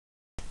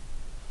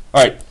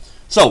All right.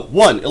 So,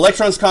 1,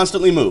 electrons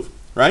constantly move,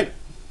 right?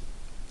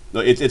 No,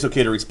 it's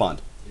okay to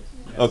respond.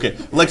 Okay,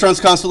 electrons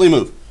constantly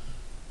move.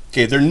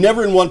 Okay, they're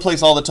never in one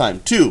place all the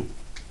time. 2,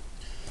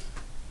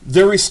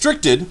 they're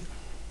restricted.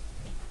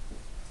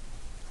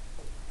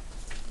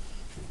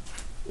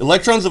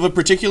 Electrons of a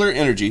particular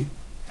energy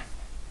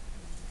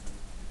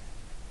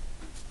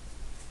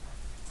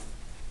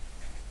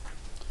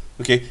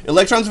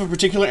electrons of a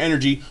particular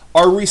energy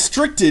are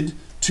restricted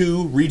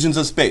to regions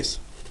of space.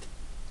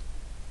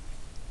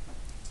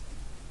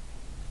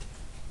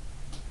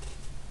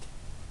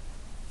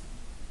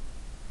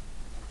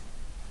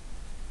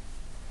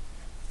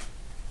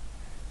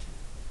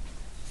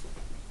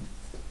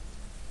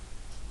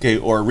 Okay,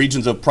 or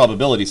regions of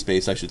probability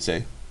space, I should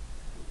say.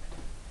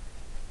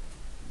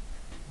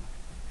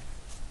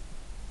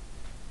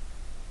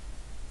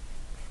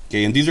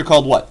 Okay, and these are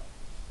called what?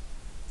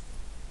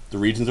 The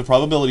regions of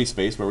probability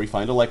space where we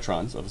find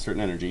electrons of a certain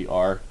energy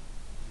are,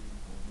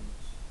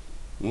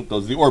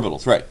 those are the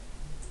orbitals, right?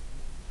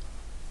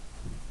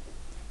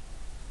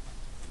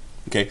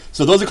 Okay,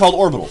 so those are called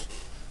orbitals.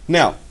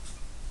 Now,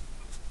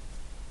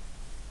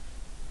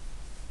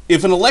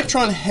 if an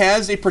electron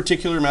has a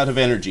particular amount of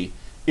energy,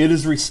 it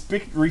is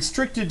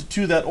restricted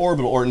to that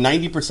orbital, or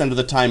 90% of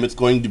the time it's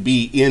going to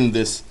be in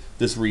this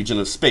region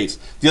of space.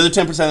 The other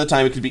 10% of the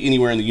time it could be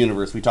anywhere in the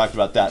universe. We talked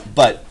about that.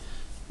 But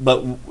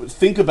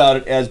think about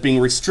it as being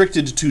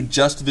restricted to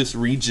just this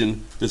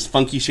region, this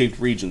funky shaped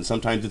region.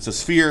 Sometimes it's a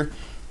sphere,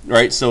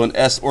 right? So an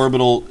s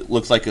orbital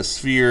looks like a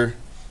sphere.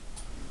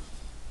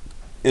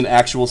 An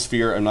actual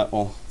sphere, I'm not,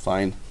 well,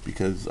 fine,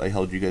 because I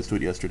held you guys to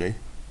it yesterday.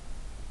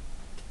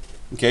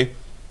 Okay?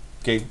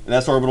 Okay, an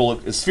s orbital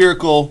is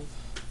spherical.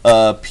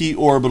 P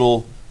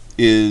orbital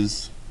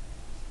is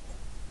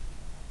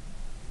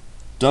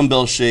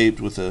dumbbell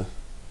shaped with a,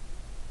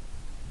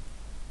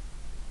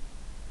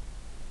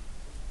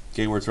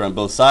 where it's around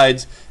both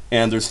sides,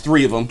 and there's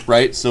 3 of them,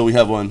 right? So we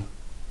have one,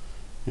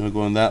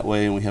 going that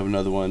way, and we have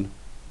another one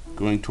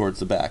going towards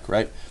the back,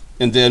 right?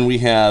 And then we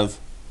have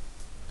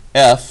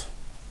F,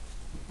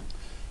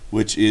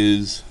 which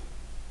is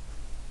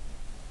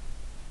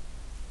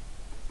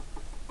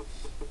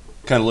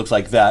kind of looks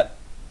like that,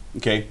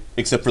 okay,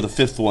 except for the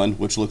 5th one,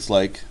 which looks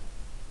like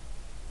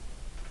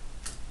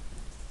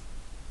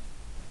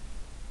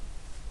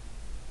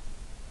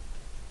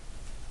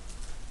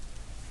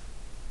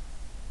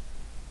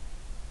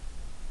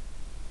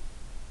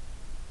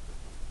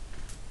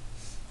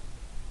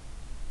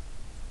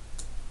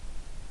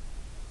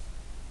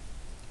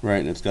right,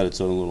 and it's got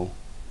its own little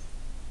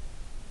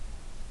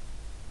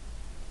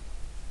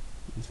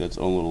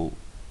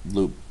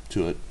loop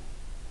to it.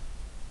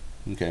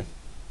 Okay.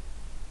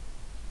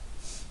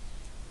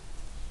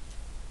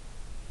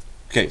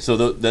 Okay,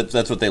 so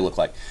that's what they look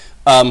like.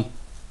 But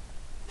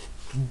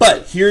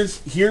here's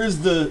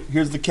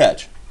the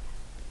catch.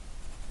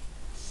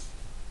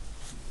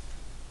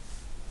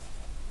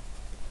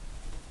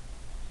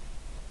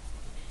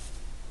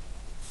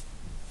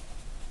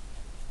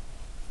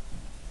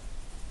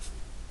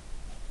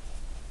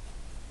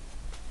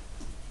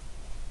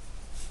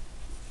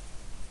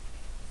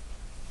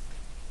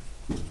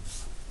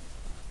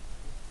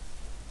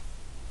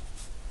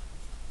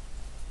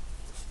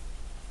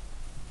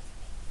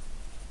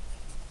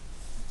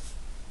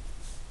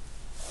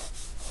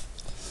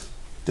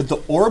 That the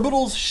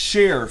orbitals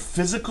share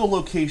physical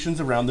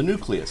locations around the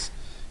nucleus.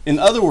 In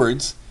other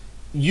words,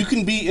 you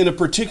can be in a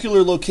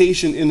particular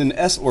location in an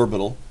s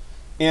orbital,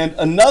 and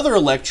another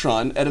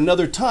electron at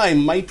another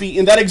time might be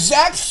in that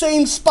exact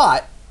same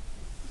spot,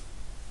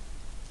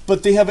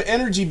 but they have an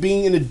energy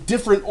being in a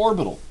different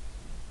orbital.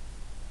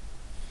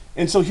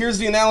 And so here's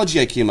the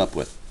analogy I came up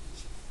with.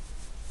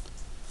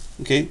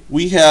 Okay,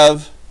 we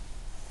have,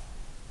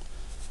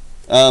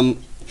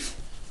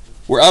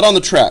 we're out on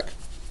the track.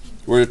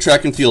 We're at a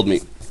track and field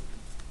meet.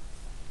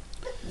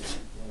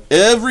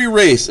 Every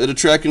race at a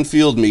track and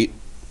field meet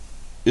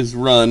is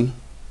run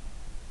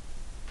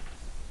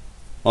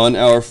on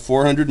our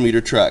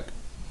 400-meter track.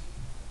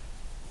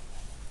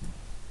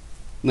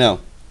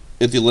 Now,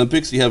 at the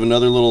Olympics, you have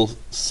another little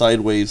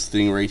sideways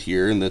thing right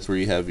here, and that's where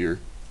you have your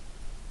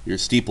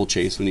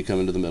steeplechase when you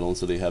come into the middle. And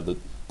so they have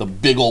the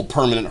big old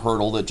permanent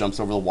hurdle that jumps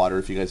over the water,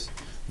 if you guys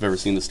have ever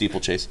seen the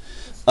steeplechase.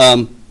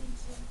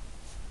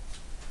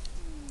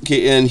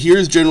 Okay, and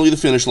here's generally the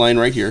finish line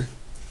right here.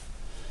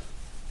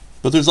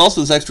 But there's also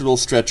this extra little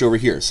stretch over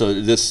here.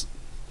 So this,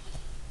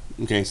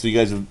 okay, so you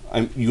guys have,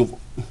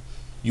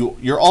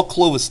 you're all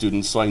Clovis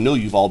students, so I know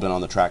you've all been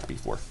on the track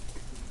before.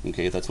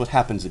 Okay, that's what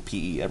happens at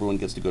PE. Everyone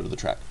gets to go to the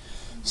track.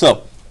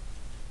 So,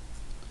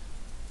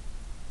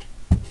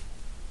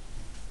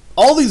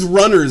 all these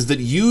runners that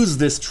use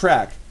this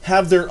track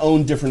have their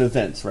own different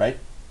events, right?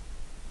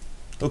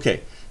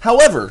 Okay,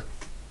 however,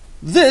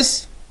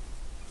 this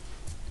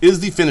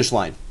is the finish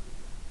line,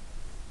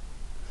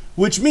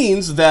 which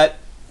means that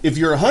if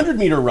you're a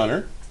 100-meter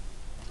runner,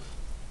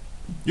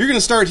 you're going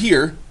to start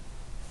here,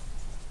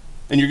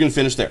 and you're going to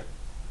finish there.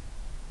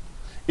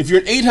 If you're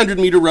an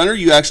 800-meter runner,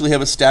 you actually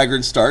have a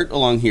staggered start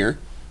along here,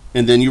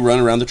 and then you run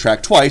around the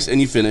track twice,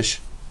 and you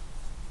finish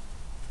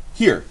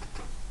here.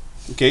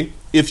 Okay,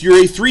 if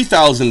you're a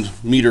 3,000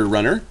 meter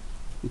runner,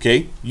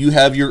 okay, you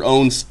have your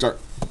own start.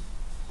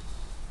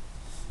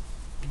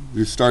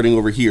 You're starting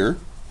over here,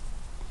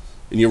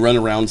 and you run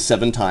around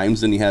 7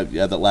 times, and you have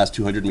that last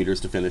 200 meters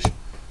to finish.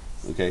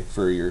 Okay,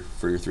 for your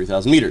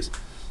 3,000 meters.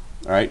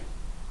 All right.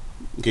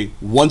 Okay,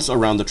 once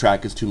around the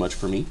track is too much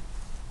for me,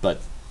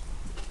 but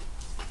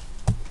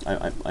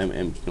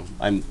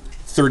I'm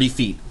 30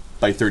 feet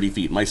by 30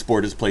 feet. My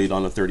sport is played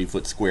on a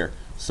 30-foot square,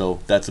 so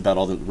that's about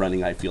all the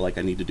running I feel like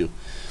I need to do.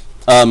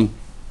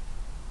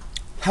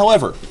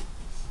 However,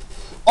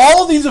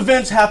 all of these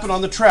events happen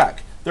on the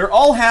track. They're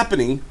all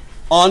happening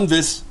on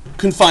this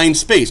confined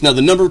space. Now,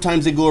 the number of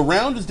times they go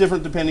around is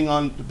different depending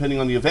on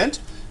the event.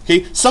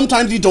 Okay,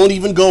 sometimes you don't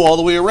even go all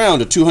the way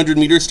around. A 200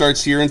 meter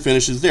starts here and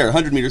finishes there.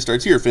 100 meter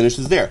starts here,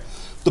 finishes there.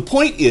 The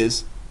point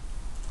is,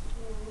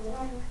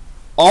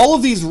 all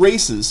of these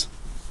races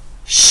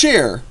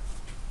share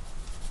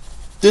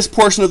this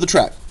portion of the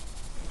track,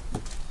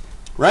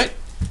 right?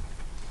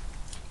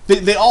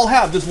 They all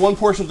have this one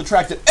portion of the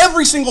track that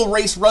every single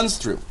race runs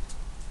through.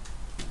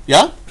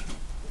 Yeah?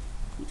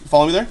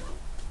 Follow me there?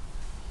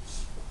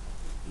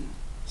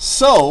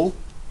 So,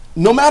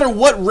 no matter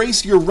what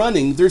race you're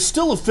running, there's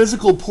still a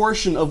physical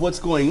portion of what's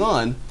going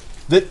on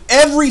that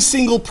every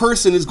single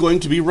person is going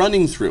to be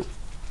running through.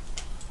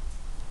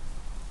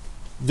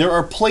 There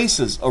are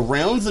places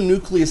around the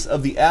nucleus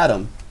of the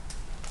atom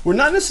where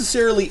not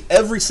necessarily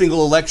every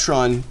single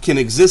electron can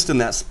exist in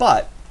that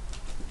spot,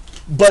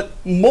 but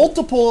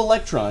multiple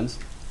electrons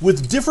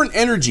with different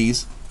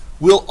energies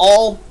will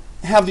all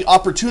have the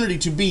opportunity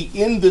to be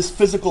in this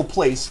physical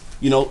place,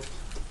 you know,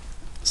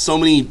 so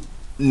many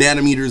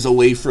nanometers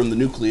away from the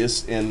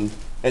nucleus and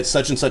at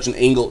such and such an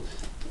angle.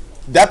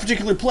 That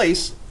particular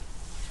place,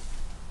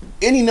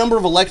 any number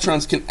of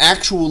electrons can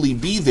actually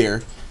be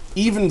there,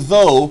 even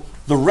though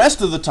the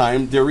rest of the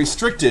time they're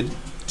restricted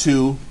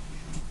to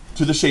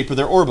the shape of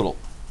their orbital.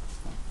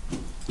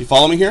 You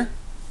follow me here?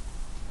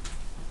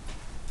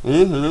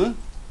 An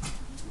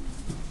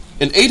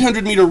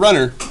 800 meter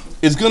runner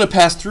is going to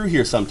pass through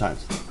here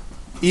sometimes,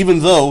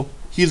 even though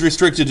he's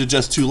restricted to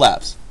just 2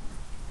 laps.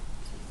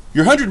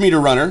 Your 100 meter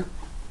runner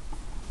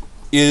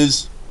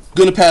is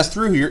going to pass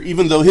through here,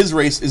 even though his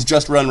race is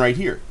just run right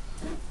here.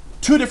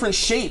 2 different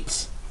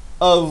shapes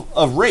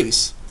of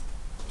race,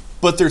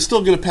 but they're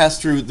still going to pass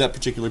through that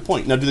particular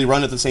point. Now, do they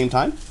run at the same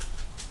time?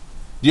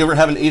 Do you ever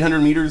have an 800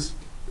 meters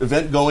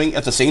event going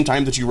at the same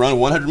time that you run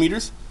 100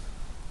 meters?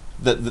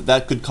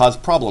 That could cause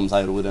problems,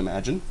 I would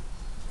imagine,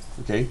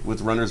 okay,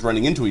 with runners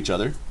running into each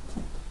other.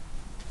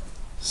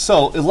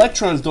 So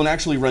electrons don't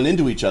actually run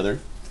into each other,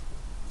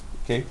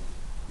 okay,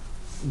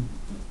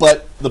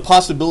 but the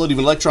possibility of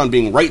an electron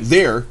being right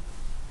there,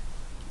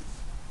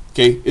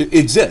 okay, it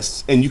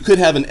exists. And you could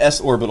have an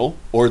s orbital,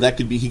 or that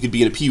could be, he could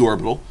be in a p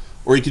orbital,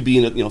 or he could be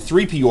in a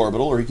 3p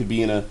orbital, or he could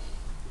be in a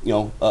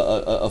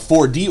a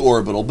 4d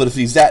orbital. But if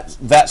he's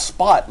that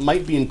spot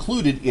might be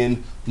included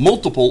in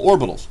multiple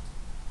orbitals.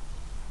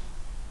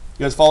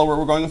 You guys follow where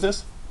we're going with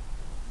this?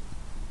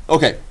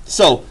 Okay,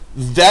 so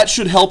that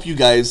should help you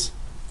guys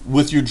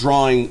with your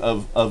drawing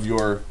of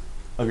your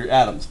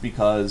atoms,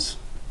 because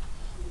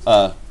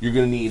you're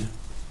going to need.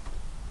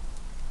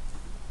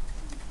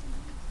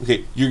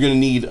 Okay, you're going to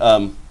need.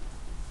 I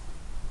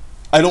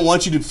don't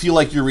want you to feel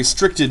like you're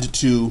restricted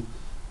to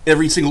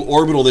every single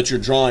orbital that you're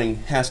drawing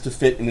has to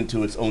fit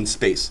into its own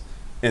space,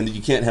 and that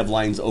you can't have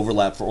lines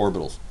overlap for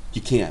orbitals.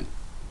 You can,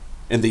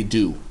 and they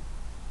do,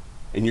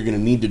 and you're going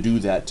to need to do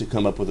that to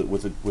come up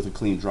with a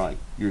clean drawing.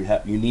 You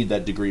need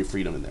that degree of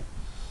freedom in there.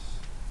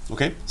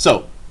 Okay,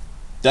 so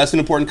that's an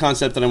important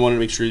concept that I wanted to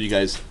make sure you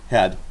guys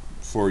had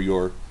for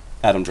your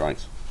atom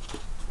drawings.